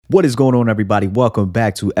What is going on, everybody? Welcome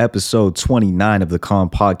back to episode 29 of the Calm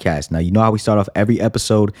Podcast. Now, you know how we start off every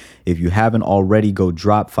episode. If you haven't already, go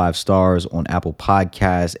drop 5 stars on Apple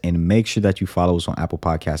Podcasts and make sure that you follow us on Apple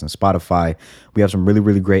Podcasts and Spotify. We have some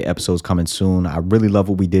really great episodes coming soon. I really love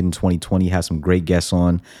what we did in 2020. Had some great guests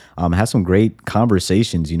on, had some great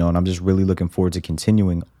conversations, and I'm just really looking forward to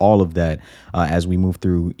continuing all of that as we move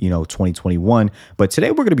through, 2021. But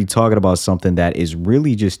today we're going to be talking about something that is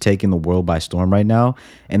really just taking the world by storm right now.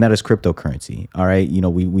 And that is cryptocurrency. All right.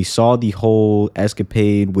 We saw the whole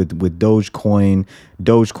escapade with Dogecoin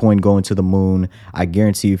going to the moon. I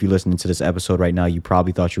guarantee you, if you're listening to this episode right now, you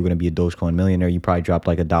probably thought you were going to be a Dogecoin millionaire. You probably dropped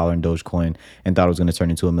like $1 in Dogecoin and thought it was going to turn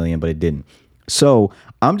into $1 million, but it didn't. So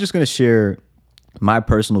I'm just going to share my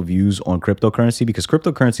personal views on cryptocurrency, because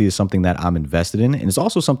cryptocurrency is something that I'm invested in. And it's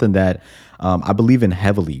also something that I believe in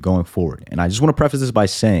heavily going forward. And I just want to preface this by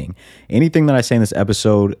saying anything that I say in this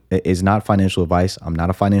episode is not financial advice. I'm not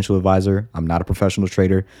a financial advisor. I'm not a professional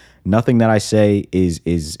trader. Nothing that I say is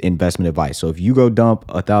investment advice. So if you go dump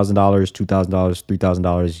 $1,000, $2,000,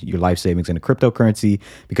 $3,000, your life savings into cryptocurrency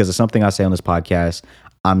because of something I say on this podcast,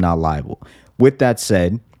 I'm not liable. With that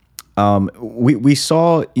said, we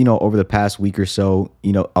saw, over the past week or so,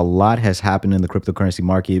 a lot has happened in the cryptocurrency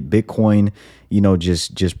market. Bitcoin,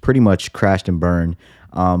 just pretty much crashed and burned.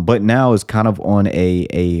 But now is kind of on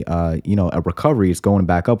a recovery. It's going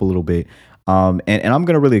back up a little bit. And I'm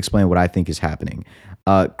going to really explain what I think is happening.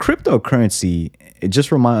 Cryptocurrency, just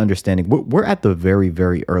from my understanding, we're at the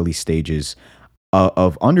very early stages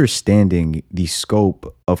of understanding the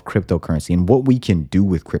scope of cryptocurrency and what we can do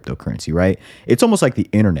with cryptocurrency, right? It's almost like the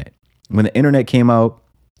internet. When the internet came out,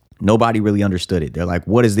 nobody really understood it. They're like,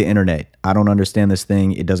 what is the internet? I don't understand this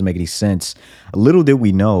thing. It doesn't make any sense. Little did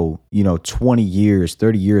we know, 20 years,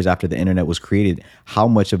 30 years after the internet was created, how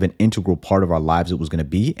much of an integral part of our lives it was going to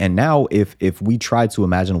be. And now if we try to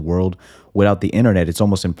imagine a world without the internet, it's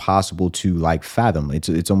almost impossible to fathom.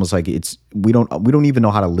 It's almost like we don't even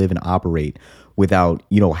know how to live and operate without,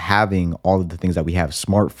 having all of the things that we have: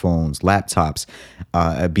 smartphones, laptops,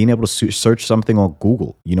 being able to search something on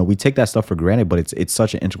Google. We take that stuff for granted, but it's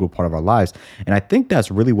such an integral part of our lives. And I think that's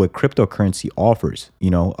really what cryptocurrency offers.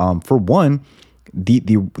 For one,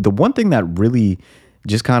 the one thing that really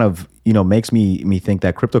just kind of, makes me think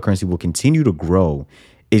that cryptocurrency will continue to grow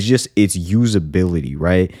is just its usability,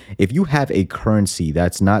 right? If you have a currency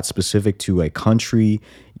that's not specific to a country,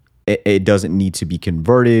 it doesn't need to be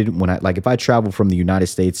converted. If I travel from the United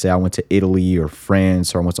States, say I went to Italy or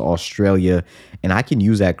France, or I went to Australia, and I can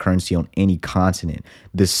use that currency on any continent.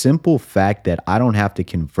 The simple fact that I don't have to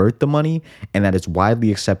convert the money and that it's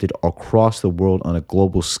widely accepted across the world on a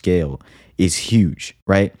global scale is huge,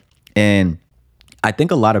 right? And I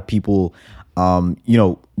think a lot of people,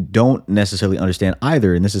 don't necessarily understand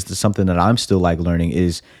either. And this is something that I'm still learning,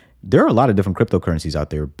 is there are a lot of different cryptocurrencies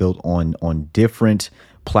out there built on different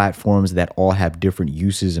platforms that all have different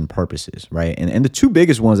uses and purposes, right? And the two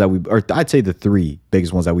biggest ones I'd say the three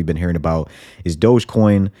biggest ones that we've been hearing about is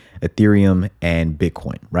Dogecoin, Ethereum, and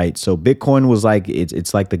Bitcoin, right? So Bitcoin was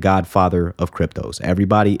it's like the godfather of cryptos.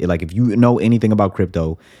 Everybody, if you know anything about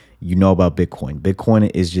crypto, you know about Bitcoin.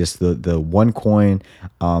 Bitcoin is just the one coin.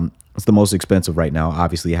 It's the most expensive right now.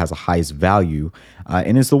 Obviously, it has the highest value.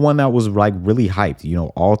 And it's the one that was really hyped.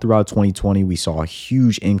 All throughout 2020, we saw a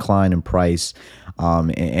huge incline in price.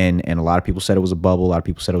 And a lot of people said it was a bubble. A lot of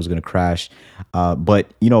people said it was going to crash.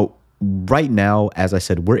 But right now, as I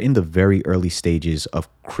said, we're in the very early stages of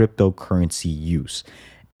cryptocurrency use.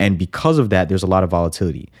 And because of that, there's a lot of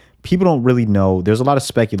volatility. People don't really know. There's a lot of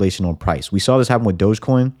speculation on price. We saw this happen with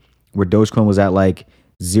Dogecoin, where Dogecoin was at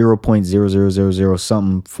 0.0000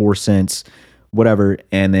 something, 4 cents, whatever.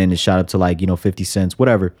 And then it shot up to 50 cents,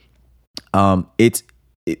 whatever.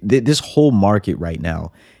 This whole market right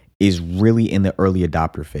now is really in the early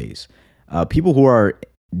adopter phase. People who are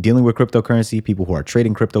dealing with cryptocurrency, people who are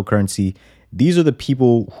trading cryptocurrency, these are the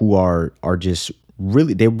people who are just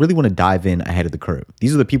they really want to dive in ahead of the curve.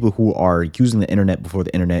 These are the people who are using the internet before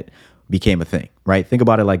the internet became a thing, right? Think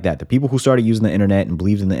about it like that. The people who started using the internet and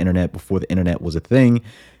believed in the internet before the internet was a thing,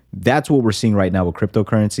 that's what we're seeing right now with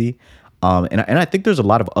cryptocurrency. And I think there's a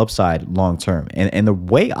lot of upside long term. And the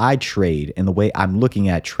way I trade and the way I'm looking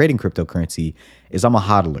at trading cryptocurrency is I'm a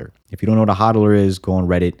hodler. If you don't know what a hodler is, go on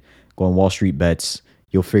Reddit, go on Wall Street Bets,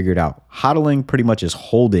 you'll figure it out. Hodling pretty much is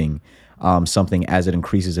holding something as it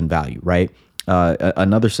increases in value, right?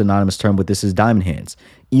 Another synonymous term with this is diamond hands.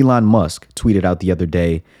 Elon Musk tweeted out the other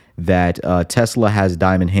day that Tesla has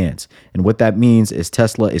diamond hands. And what that means is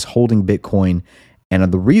Tesla is holding Bitcoin.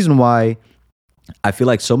 And the reason why I feel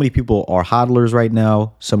like so many people are hodlers right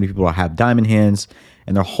now, so many people have diamond hands,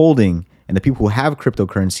 and they're holding and the people who have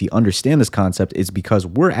cryptocurrency understand this concept is because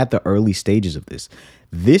we're at the early stages of this.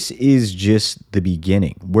 This is just the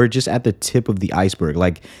beginning. We're just at the tip of the iceberg.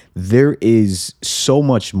 Like, there is so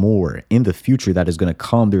much more in the future that is going to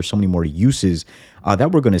come. There's so many more uses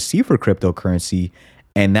that we're going to see for cryptocurrency.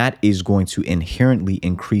 And that is going to inherently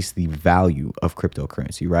increase the value of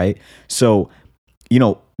cryptocurrency, right? So,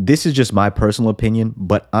 this is just my personal opinion,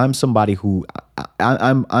 but I'm somebody who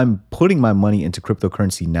I'm putting my money into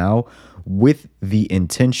cryptocurrency now with the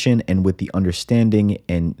intention and with the understanding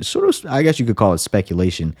and sort of, I guess you could call it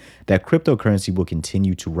speculation, that cryptocurrency will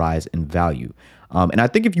continue to rise in value. And I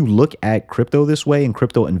think if you look at crypto this way and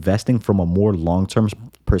crypto investing from a more long-term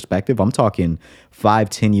perspective, I'm talking 5,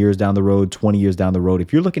 10 years down the road, 20 years down the road.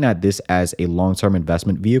 If you're looking at this as a long-term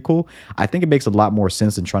investment vehicle, I think it makes a lot more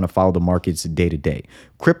sense than trying to follow the markets day to day.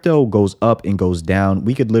 Crypto goes up and goes down.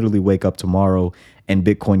 We could literally wake up tomorrow and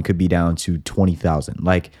Bitcoin could be down to 20,000.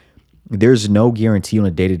 Like, there's no guarantee on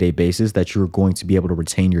a day-to-day basis that you're going to be able to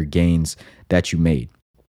retain your gains that you made.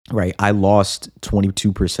 Right. I lost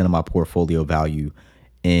 22% of my portfolio value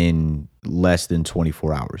in less than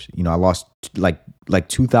 24 hours. I lost like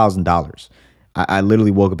 $2,000. I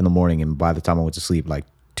literally woke up in the morning and by the time I went to sleep, like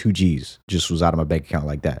 2 G's just was out of my bank account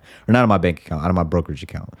like that. Or not out of my bank account, out of my brokerage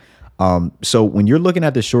account. So when you're looking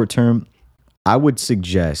at the short term, I would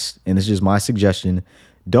suggest, and this is just my suggestion,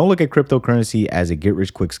 don't look at cryptocurrency as a get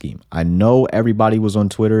rich quick scheme. I know everybody was on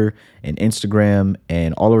Twitter and Instagram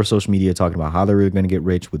and all over social media talking about how they're really going to get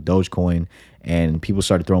rich with Dogecoin, and people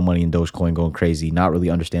started throwing money in Dogecoin, going crazy, not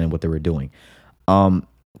really understanding what they were doing.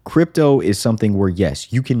 Crypto is something where,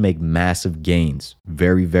 yes, you can make massive gains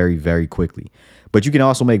very, very, very quickly, but you can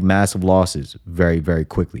also make massive losses very, very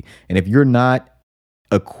quickly. And if you're not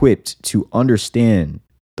equipped to understand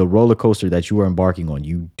the roller coaster that you are embarking on,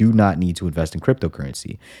 you do not need to invest in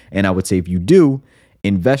cryptocurrency. And I would say if you do,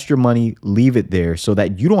 invest your money, leave it there so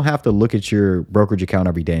that you don't have to look at your brokerage account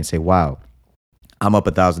every day and say, wow, I'm up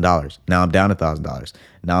 $1,000. Now I'm down $1,000.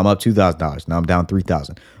 Now I'm up $2,000. Now I'm down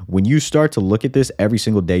 $3,000. When you start to look at this every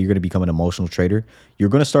single day, you're going to become an emotional trader. You're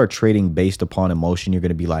going to start trading based upon emotion. You're going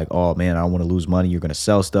to be like, oh man, I don't want to lose money. You're going to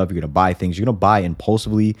sell stuff. You're going to buy things. You're going to buy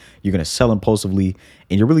impulsively. You're going to sell impulsively.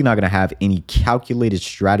 And you're really not going to have any calculated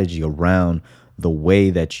strategy around the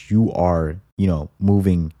way that you are,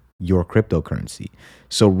 moving your cryptocurrency.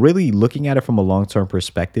 So really looking at it from a long-term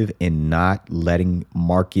perspective and not letting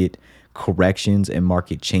market corrections and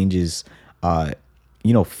market changes,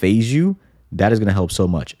 phase you, that is going to help so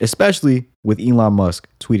much, especially with Elon Musk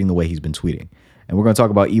tweeting the way he's been tweeting. And we're going to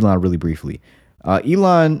talk about Elon really briefly.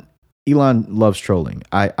 Elon loves trolling.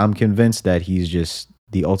 I'm convinced that he's just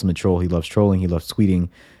the ultimate troll. He loves trolling. He loves tweeting.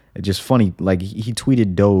 It's just funny. Like, he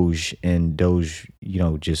tweeted Doge and Doge,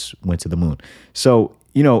 just went to the moon. So,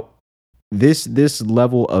 this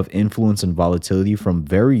level of influence and volatility from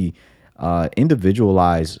very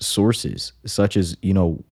individualized sources, such as,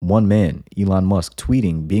 one man, Elon Musk,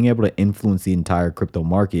 tweeting, being able to influence the entire crypto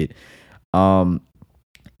market.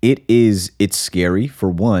 It's scary for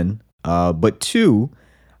one, but two,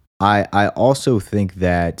 I also think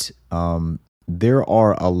that there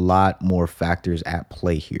are a lot more factors at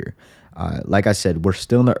play here. Like I said, we're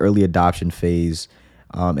still in the early adoption phase.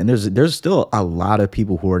 And there's still a lot of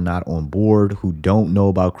people who are not on board, who don't know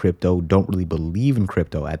about crypto, don't really believe in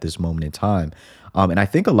crypto at this moment in time. And I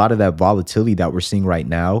think a lot of that volatility that we're seeing right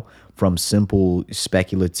now from simple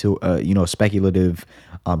speculative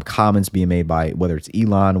comments being made by, whether it's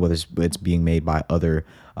Elon, whether it's being made by other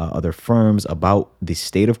firms about the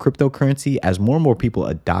state of cryptocurrency, as more and more people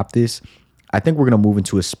adopt this, I think we're going to move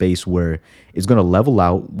into a space where it's going to level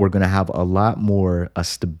out. We're going to have a lot more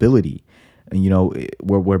stability.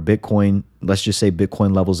 Where Bitcoin, let's just say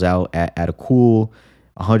Bitcoin levels out at a cool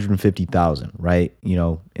 150,000, right?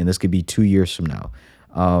 And this could be 2 years from now.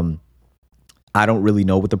 I don't really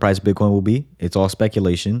know what the price of Bitcoin will be. It's all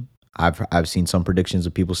speculation. I've seen some predictions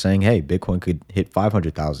of people saying, hey, Bitcoin could hit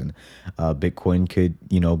 500,000. Bitcoin could,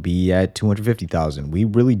 be at 250,000. We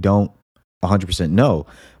really don't 100% know.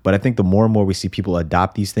 But I think the more and more we see people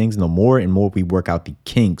adopt these things, and the more and more we work out the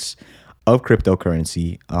kinks of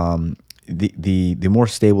cryptocurrency, the more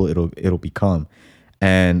stable it'll become.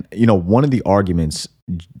 And one of the arguments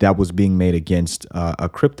that was being made against a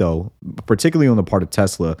crypto, particularly on the part of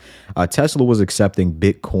Tesla, Tesla was accepting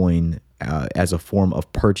Bitcoin as a form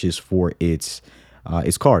of purchase for its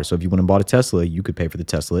cars. So if you went and bought a Tesla, you could pay for the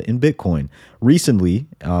Tesla in Bitcoin. Recently,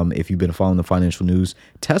 if you've been following the financial news,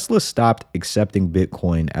 Tesla stopped accepting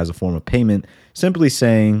Bitcoin as a form of payment, simply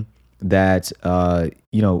saying that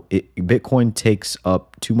Bitcoin takes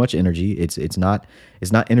up too much energy. It's not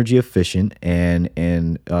energy efficient, and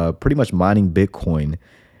pretty much mining Bitcoin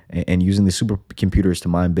and using the supercomputers to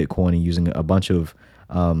mine Bitcoin and using a bunch of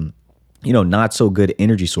not so good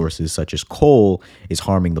energy sources such as coal is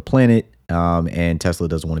harming the planet. And Tesla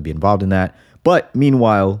doesn't want to be involved in that. But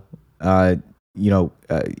meanwhile, Elon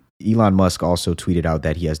Musk also tweeted out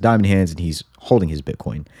that he has diamond hands and he's holding his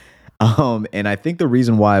Bitcoin. And I think the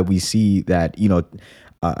reason why we see that,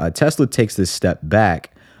 Tesla takes this step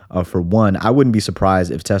back, for one, I wouldn't be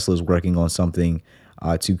surprised if Tesla is working on something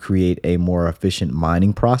to create a more efficient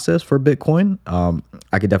mining process for Bitcoin.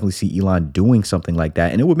 I could definitely see Elon doing something like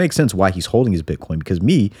that. And it would make sense why he's holding his Bitcoin, because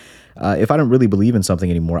if I don't really believe in something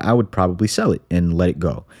anymore, I would probably sell it and let it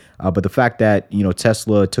go. But the fact that,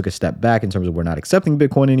 Tesla took a step back in terms of we're not accepting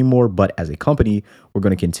Bitcoin anymore, but as a company, we're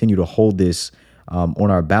going to continue to hold this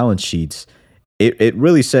on our balance sheets. It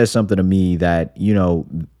really says something to me that,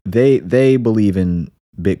 they believe in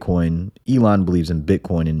Bitcoin. Elon believes in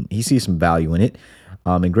Bitcoin and he sees some value in it.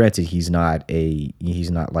 And granted, he's not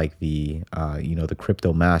like the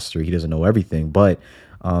crypto master. He doesn't know everything. But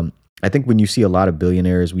I think when you see a lot of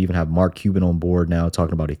billionaires, we even have Mark Cuban on board now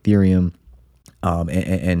talking about Ethereum,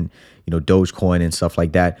 and Dogecoin and stuff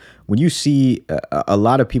like that. When you see a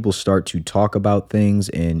lot of people start to talk about things,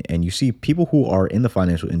 and you see people who are in the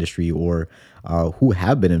financial industry or who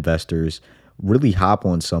have been investors really hop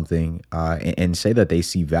on something and say that they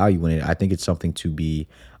see value in it, I think it's something to be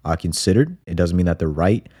considered. It doesn't mean that they're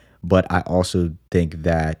right, but I also think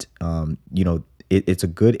that it's a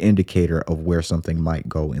good indicator of where something might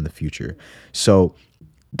go in the future. So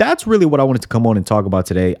that's really what I wanted to come on and talk about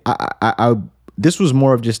today. This was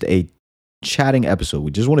more of just a chatting episode.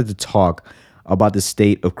 We just wanted to talk about the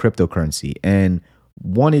state of cryptocurrency and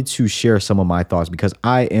wanted to share some of my thoughts because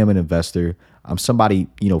I am an investor. I'm somebody,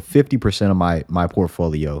 50% of my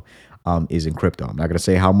portfolio is in crypto. I'm not going to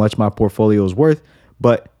say how much my portfolio is worth,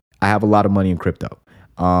 but I have a lot of money in crypto.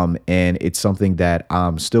 And it's something that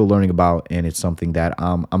I'm still learning about, and it's something that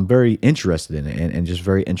I'm very interested in and just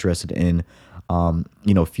very interested in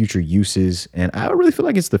future uses. And I really feel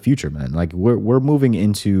like it's the future, man. Like we're moving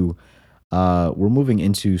into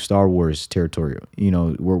Star Wars territory.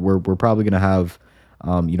 We're probably gonna have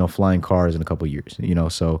flying cars in a couple of years.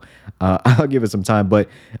 So I'll give it some time. But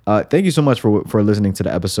thank you so much for listening to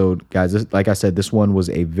the episode, guys. Like I said, this one was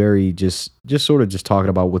a very just sort of just talking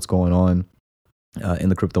about what's going on in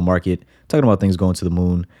the crypto market, talking about things going to the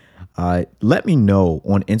moon. Let me know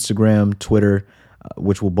on Instagram, Twitter,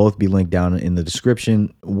 which will both be linked down in the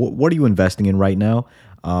description. What are you investing in right now?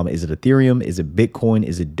 Is it Ethereum? Is it Bitcoin?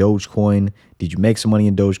 Is it Dogecoin? Did you make some money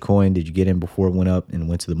in Dogecoin? Did you get in before it went up and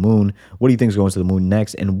went to the moon? What do you think is going to the moon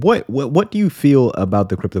next? And what do you feel about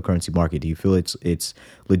the cryptocurrency market? Do you feel it's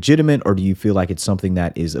legitimate, or do you feel like it's something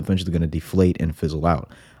that is eventually going to deflate and fizzle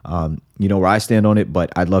out? Where I stand on it,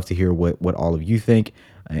 but I'd love to hear what all of you think.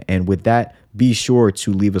 And with that, be sure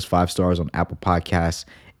to leave us 5 stars on Apple Podcasts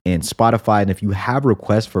and Spotify. And if you have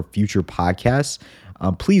requests for future podcasts,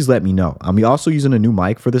 please let me know. I'm also using a new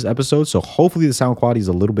mic for this episode, so hopefully the sound quality is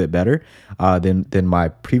a little bit better than my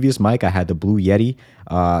previous mic. I had the Blue Yeti.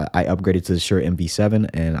 I upgraded to the Shure MV7,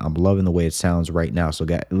 and I'm loving the way it sounds right now. So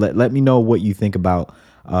let me know what you think about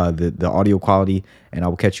the audio quality, and I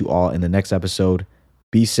will catch you all in the next episode.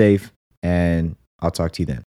 Be safe, and I'll talk to you then.